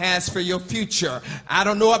God has for your future. I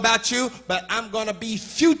don't know about you, but I'm going to be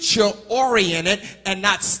future oriented and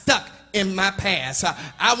not stuck in my past.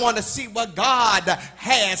 I want to see what God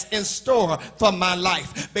has in store for my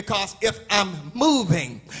life, because if I'm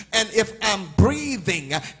moving and if I'm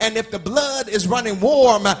breathing and if the blood is running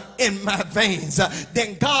warm in my veins,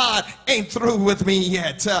 then God ain't through with me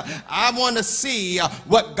yet. I want to see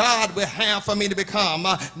what God will have for me to become,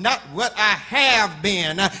 not what I have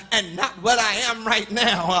been and not what I am right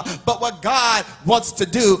now, but what God wants to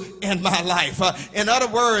do in my life. In other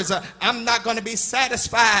words, I'm not going to be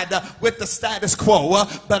satisfied with the status quo,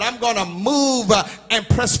 but I'm going to move and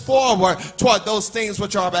press forward toward those things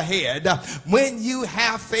which are ahead. When you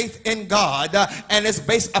have faith in God and it's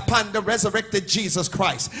based upon the resurrected Jesus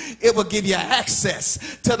Christ, it will give you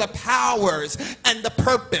access to the powers and the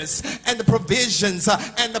purpose and the provisions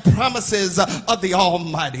and the promises of the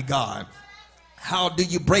Almighty God. How do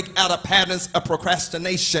you break out of patterns of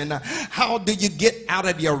procrastination? How do you get out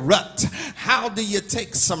of your rut? How do you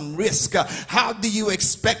take some risk? How do you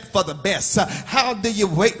expect for the best? How do you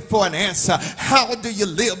wait for an answer? How do you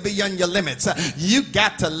live beyond your limits? You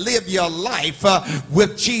got to live your life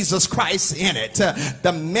with Jesus Christ in it.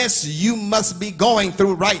 The mess you must be going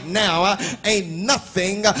through right now ain't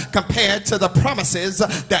nothing compared to the promises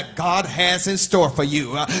that God has in store for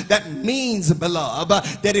you. That means,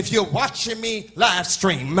 beloved, that if you're watching me live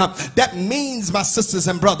stream, that means, my sisters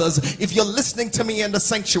and brothers, if you're listening to me in the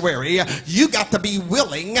sanctuary, you got to be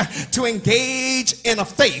willing to engage in a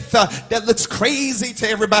faith that looks crazy to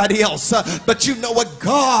everybody else, but you know what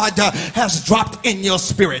God has dropped in your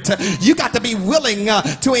spirit. You got to be willing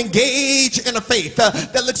to engage in a faith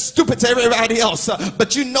that looks stupid to everybody else,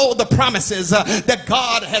 but you know the promises that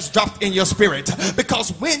God has dropped in your spirit.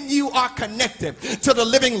 Because when you are connected to the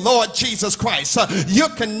living Lord Jesus Christ, you're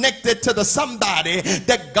connected to the somebody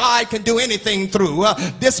that God can do anything through.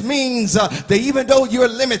 This means that even though you're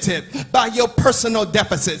limited by your personal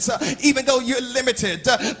deficits, even though you're limited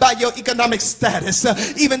by your economic status,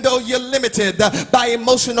 even though you're limited by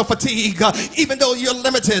emotional fatigue, even though you're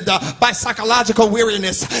limited by psychological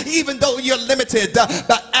weariness, even though you're limited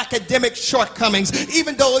by academic shortcomings,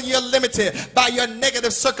 even though you're limited by your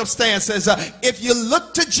negative circumstances, if you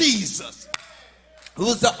look to Jesus,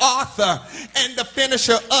 who's the author and the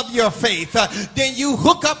finisher of your faith, then you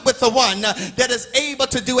hook up with the one that is able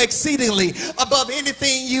to do exceedingly above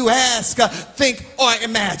anything you ask, think, or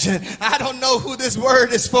imagine. I don't know who this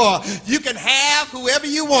word is for. You can have whoever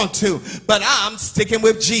you want to, but I'm sticking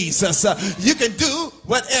with Jesus. You can do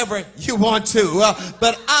whatever you want to,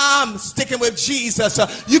 but I'm sticking with Jesus.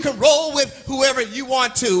 You can roll with whoever you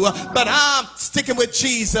want to, but I'm sticking with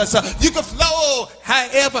Jesus. You can flow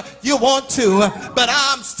however you want to, but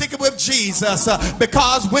I'm sticking with Jesus,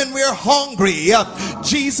 because when we're hungry,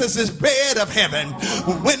 Jesus is bread of heaven.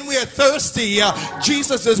 When we're thirsty,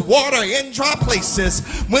 Jesus is water in dry places.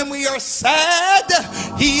 When we are sad,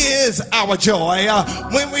 he is our joy.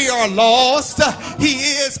 When we are lost, he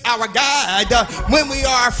is our guide. When we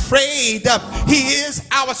are afraid, he is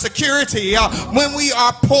our security. When we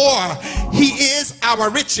are poor, he is our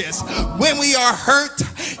riches. When we are hurt,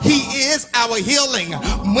 he is our healing.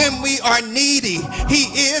 When we are needy, he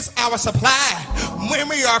is our supply. When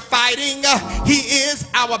we are fighting, he is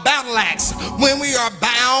our battle axe. When we are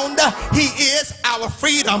bound, he is our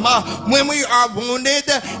freedom. When we are wounded,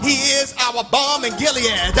 he is our balm in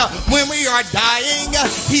Gilead. When we are dying,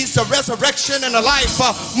 he's the resurrection and the life.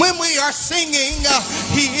 When we are singing,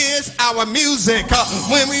 he is our music.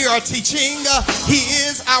 When we are teaching, he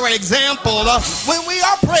is our example. When we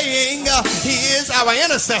are praying, he is our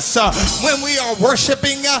intercessor. When we are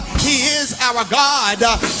worshiping, he is our God.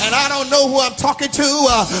 And I don't know who I'm talking to,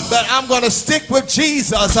 but I'm going to stick with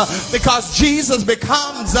Jesus, because Jesus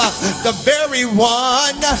becomes the very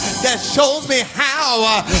one that shows me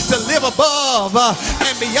how to live above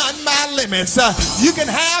and beyond my limits. You can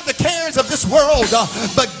have the cares of this world,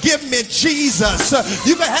 but give me Jesus.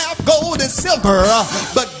 You can have gold and silver,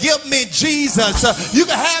 but give me Jesus. You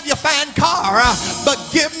can have your fine car, but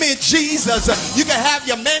give me Jesus. You can have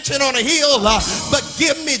your mansion on a hill, but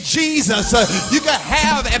give me Jesus. You can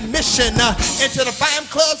have admission into the fine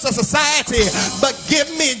clubs of society, but give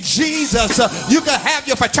me Jesus. You can have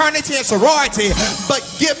your fraternity and sorority, but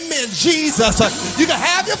give me Jesus. You can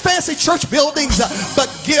have your fancy church buildings, but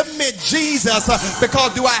give me Jesus.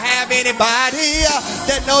 Because do I have anybody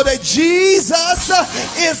that know that Jesus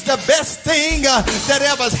is the best thing that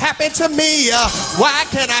ever has happened to me? Why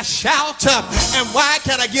can I shout and why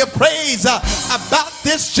can I give praise about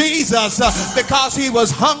this Jesus? Because he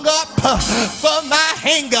was hung up for my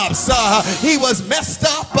hang-ups. He was messed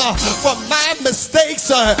up for my mistakes.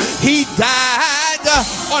 He died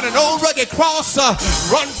on an old rugged cross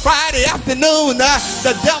one Friday afternoon.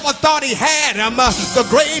 The devil thought he had him. The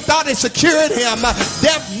grave thought it secured him.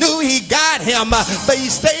 Death knew he got him, but he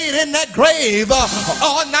stayed in that grave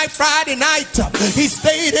all night Friday night. He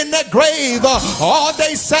stayed in that grave all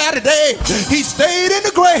day Saturday. He stayed in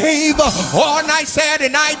the grave all night Saturday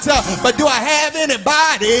night. But do I have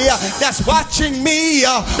anybody that's watching me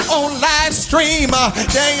on live stream?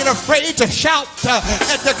 They ain't afraid to shout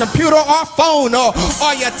at the computer or phone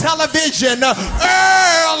or your television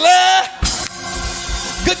early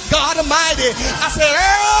Good God Almighty. I said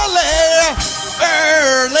early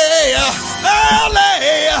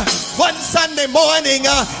one Sunday morning,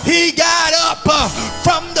 he got up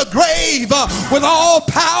from the grave with all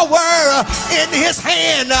power in his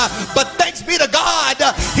hand. But thanks be to God,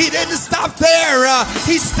 he didn't stop there.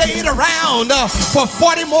 He stayed around for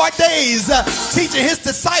 40 more days, teaching his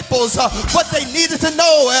disciples what they needed to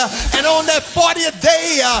know. And on that 40th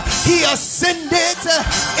day, he ascended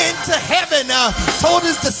into heaven, told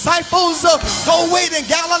his disciples, go wait in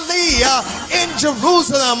Galilee, in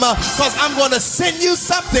Jerusalem, because I'm going to send you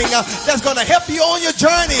something that's going to help you on your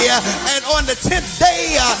journey. And on the 10th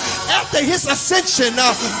day after his ascension,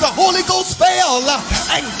 the Holy Ghost fell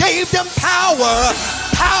and gave them power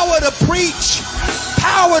to preach,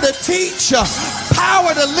 power to teach,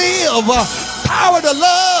 power to live, power to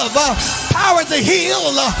love, power to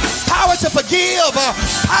heal, power to forgive,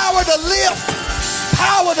 power to lift,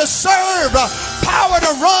 power to serve, power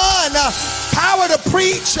to run, power to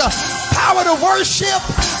preach, power to worship,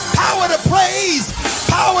 power to praise,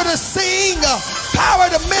 power to sing, power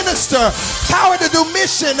to minister, power to do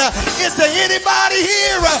mission. Is there anybody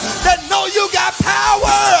here that know you got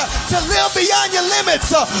power to live beyond your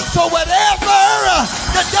limits? So whatever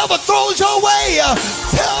the devil throws your way,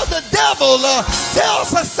 tell the devil, tell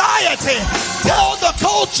society, tell the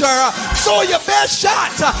culture, throw your best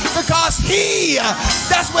shot, because he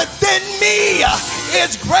that's within me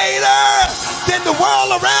is greater than the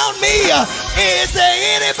world around me. Is there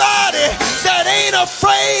anybody that ain't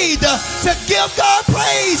afraid to give God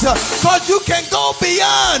praise? Because you can go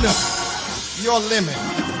beyond your limit.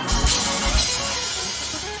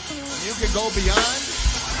 You can go beyond.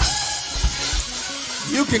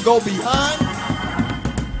 You can go beyond.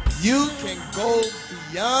 You can go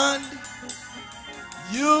beyond.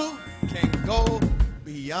 You can go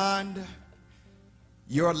beyond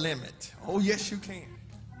your limit. Oh, yes, you can.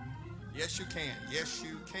 Yes, you can. Yes,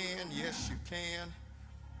 you can. Yes, you can.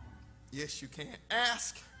 Yes, you can.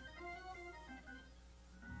 Ask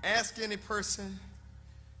any person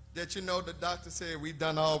that you know the doctor said we've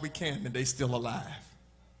done all we can and they still alive.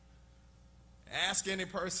 Ask any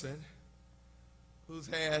person who's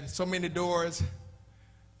had so many doors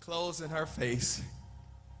closed in her face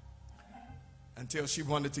until she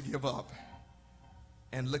wanted to give up,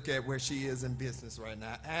 and look at where she is in business right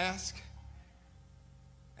now.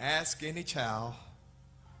 Ask any child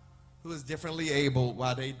who is differently able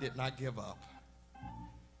why they did not give up.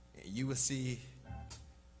 And you will see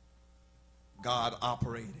God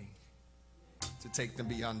operating to take them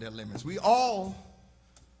beyond their limits. We all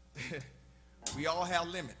have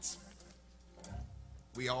limits.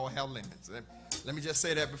 We all have limits. Let me just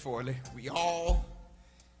say that before. We all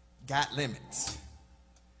got limits.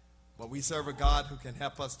 But we serve a God who can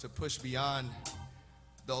help us to push beyond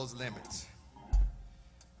those limits.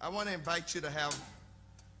 I want to invite you to have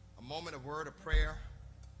a moment of word of prayer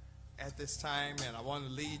at this time, and I want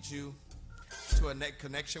to lead you to a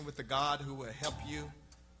connection with the God who will help you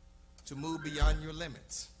to move beyond your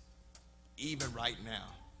limits, even right now.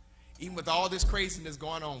 Even with all this craziness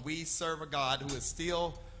going on, we serve a God who is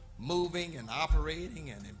still moving and operating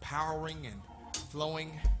and empowering and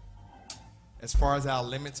flowing as far as our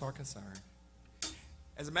limits are concerned.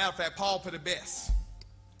 As a matter of fact, Paul put it best.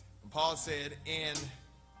 Paul said, in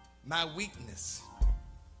my weakness,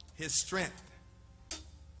 his strength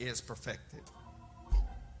is perfected.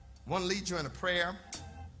 I want to lead you in a prayer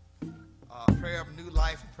of new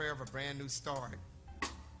life, a prayer of a brand new start.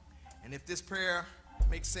 And if this prayer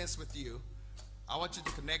makes sense with you, I want you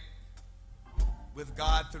to connect with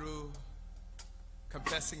God through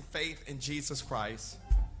confessing faith in Jesus Christ,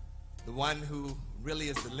 the one who really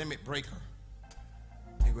is the limit breaker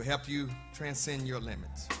and will help you transcend your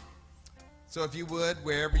limits. So if you would,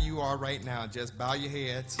 wherever you are right now, just bow your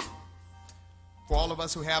heads. For all of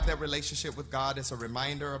us who have that relationship with God, it's a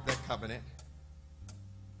reminder of that covenant.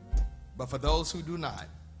 But for those who do not,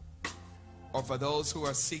 or for those who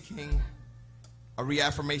are seeking a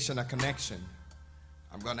reaffirmation, a connection,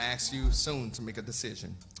 I'm going to ask you soon to make a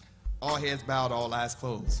decision. All heads bowed, all eyes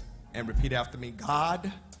closed, and repeat after me.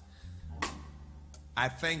 God, I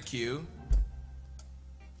thank you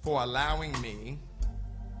for allowing me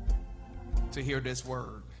to hear this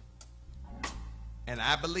word. And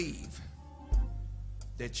I believe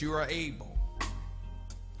that you are able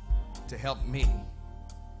to help me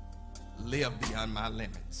live beyond my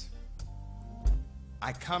limits.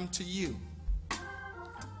 I come to you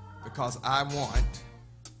because I want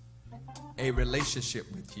a relationship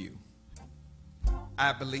with you.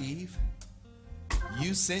 I believe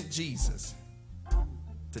you sent Jesus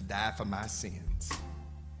to die for my sins.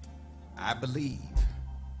 I believe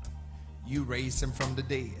you raised him from the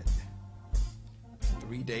dead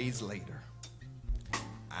 3 days later.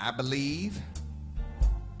 I believe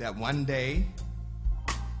that one day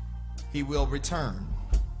he will return.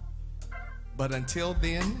 But until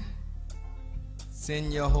then,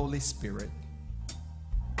 send your Holy Spirit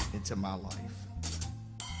into my life.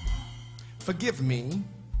 Forgive me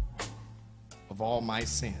of all my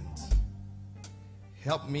sins.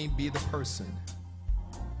 Help me be the person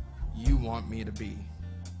you want me to be.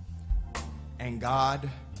 And God,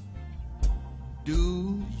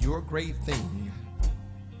 do your great thing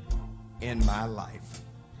in my life.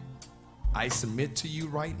 I submit to you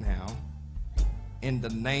right now in the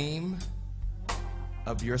name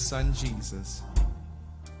of your son Jesus,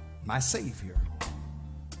 my Savior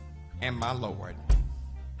and my Lord.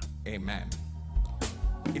 Amen.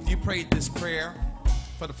 If you prayed this prayer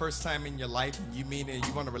for the first time in your life, and you mean it,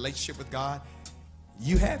 you want a relationship with God,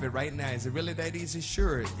 you have it right now. Is it really that easy?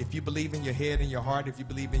 Sure. If you believe in your head and your heart, if you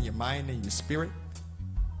believe in your mind and your spirit,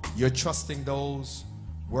 you're trusting those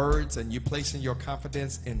words and you're placing your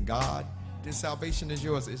confidence in God, then salvation is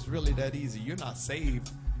yours. It's really that easy. You're not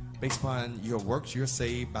saved based upon your works. You're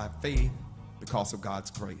saved by faith because of God's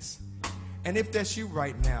grace. And if that's you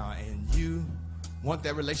right now and you want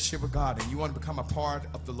that relationship with God and you want to become a part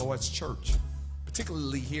of the Lord's church,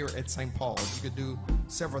 particularly here at St. Paul's, you could do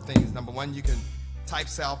several things. Number one, you can type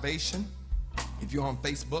salvation. If you're on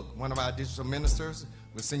Facebook, one of our digital ministers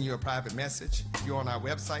will send you a private message. If you're on our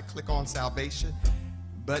website, click on salvation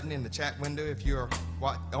button in the chat window. If you're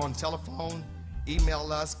on telephone,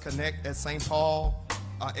 email us,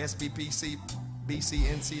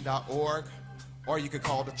 connect@stpaul.sbbcnc.org, or you could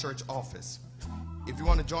call the church office. If you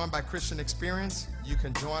want to join by Christian Experience, you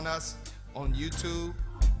can join us on YouTube,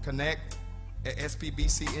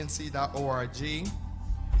 connect@sbbcnc.org.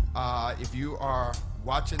 If you are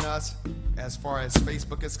watching us as far as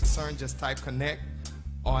Facebook is concerned, just type connect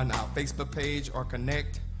on our Facebook page or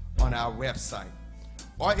connect on our website.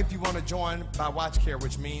 Or if you want to join by watch care,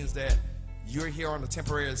 which means that you're here on a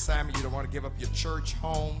temporary assignment, you don't want to give up your church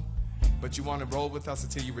home, but you want to roll with us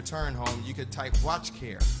until you return home, you could type watch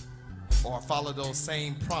care or follow those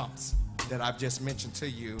same prompts that I've just mentioned to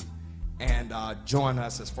you and join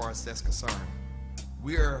us as far as that's concerned.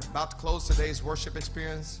 We're about to close today's worship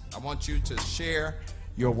experience. I want you to share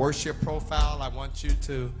your worship profile. I want you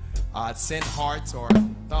to send hearts or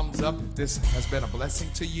thumbs up if this has been a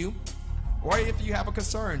blessing to you. Or if you have a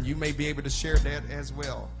concern, you may be able to share that as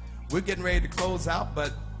well. We're getting ready to close out,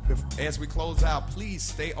 but as we close out, please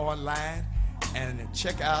stay online and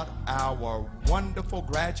check out our wonderful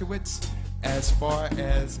graduates as far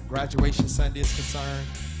as graduation Sunday is concerned.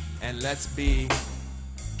 And let's be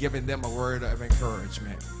giving them a word of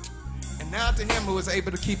encouragement. And now to him who is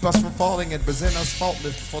able to keep us from falling and present us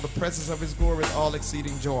faultless for the presence of his glory with all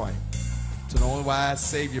exceeding joy. To the only wise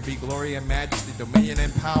Savior be glory and majesty, dominion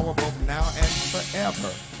and power both now and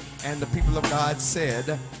forever. And the people of God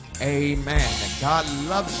said, amen. And God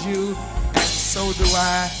loves you, and so do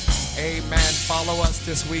I. Amen. Follow us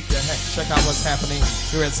this week to check out what's happening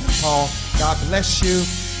here at St. Paul. God bless you.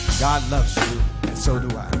 God loves you, and so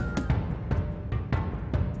do I.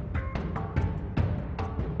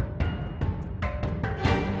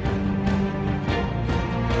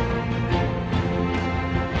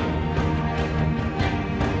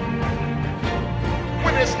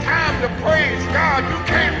 It's time to praise God. You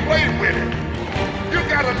can't play with it. You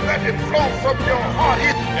gotta let it flow from your heart.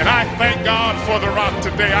 And I thank God for the rock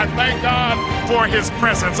today. I thank God for his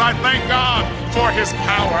presence. I thank God for his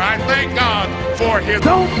power. I thank God for his...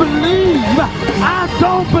 I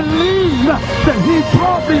don't believe that he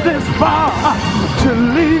brought me this far to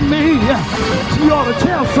leave me. You ought to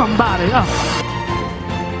tell somebody.